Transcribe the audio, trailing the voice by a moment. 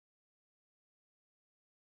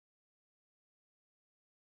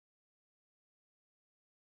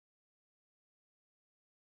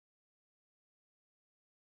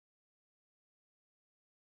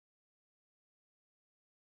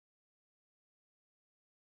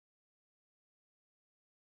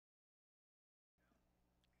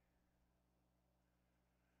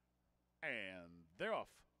And they're off.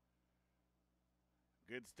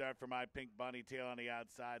 Good start for My Pink Bunny Tail on the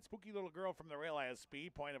outside. Spooky Little Girl from the rail has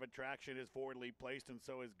speed. Point of attraction is forwardly placed, and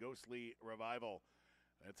so is Ghostly Revival.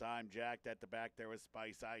 That's I'm Jacked at the back there with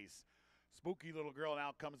Spice Ice. Spooky Little Girl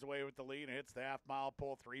now comes away with the lead and hits the half-mile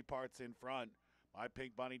pole 3 parts in front. My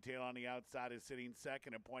Pink Bunny Tail on the outside is sitting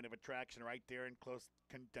second. A Point of Attraction right there in close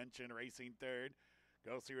contention, racing third.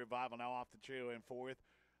 Ghostly Revival now off the trail in fourth.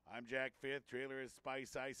 I'm Jack fifth. Trailer is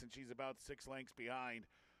Spice Ice, and she's about 6 lengths behind.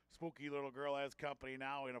 Spooky Little Girl has company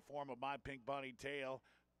now in a form of My Pink Bunny Tail.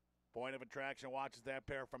 Point of Attraction watches that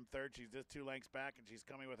pair from third. She's just 2 lengths back, and she's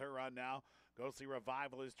coming with her run now. Ghostly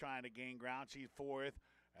Revival is trying to gain ground. She's fourth.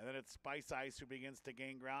 And then it's Spice Ice who begins to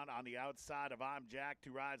gain ground on the outside of I'm Jacked,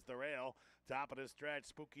 who rides the rail. Top of the stretch,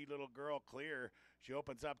 Spooky Little Girl clear. She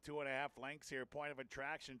opens up 2.5 lengths here. Point of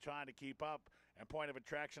Attraction trying to keep up. And Point of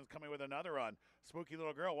Attraction's coming with another run. Spooky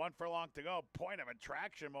Little Girl, 1 furlong to go. Point of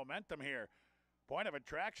Attraction momentum here. Point of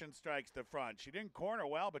Attraction strikes the front. She didn't corner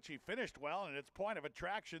well, but she finished well, and it's Point of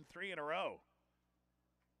Attraction 3 in a row.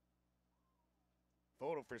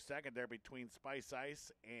 Photo for second there between Spice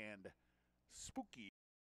Ice and Spooky